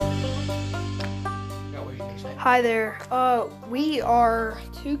Hi there. We are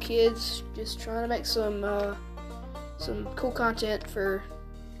two kids just trying to make some cool content for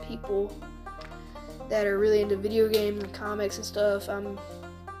people that are really into video games and comics and stuff. I'm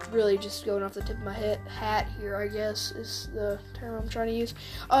really just going off the tip of my hat here, I guess, is the term I'm trying to use.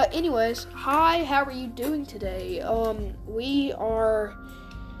 Anyways, hi, how are you doing today? I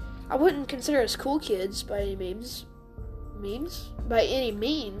wouldn't consider us cool kids by any means,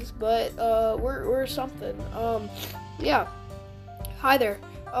 but we're something. Yeah. Hi there.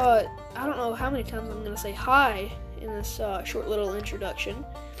 I don't know how many times I'm gonna say hi in this short little introduction,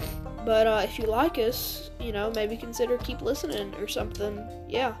 but if you like us, maybe consider keep listening or something.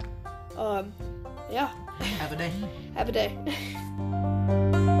 Yeah. Yeah. Have a day. Have a day.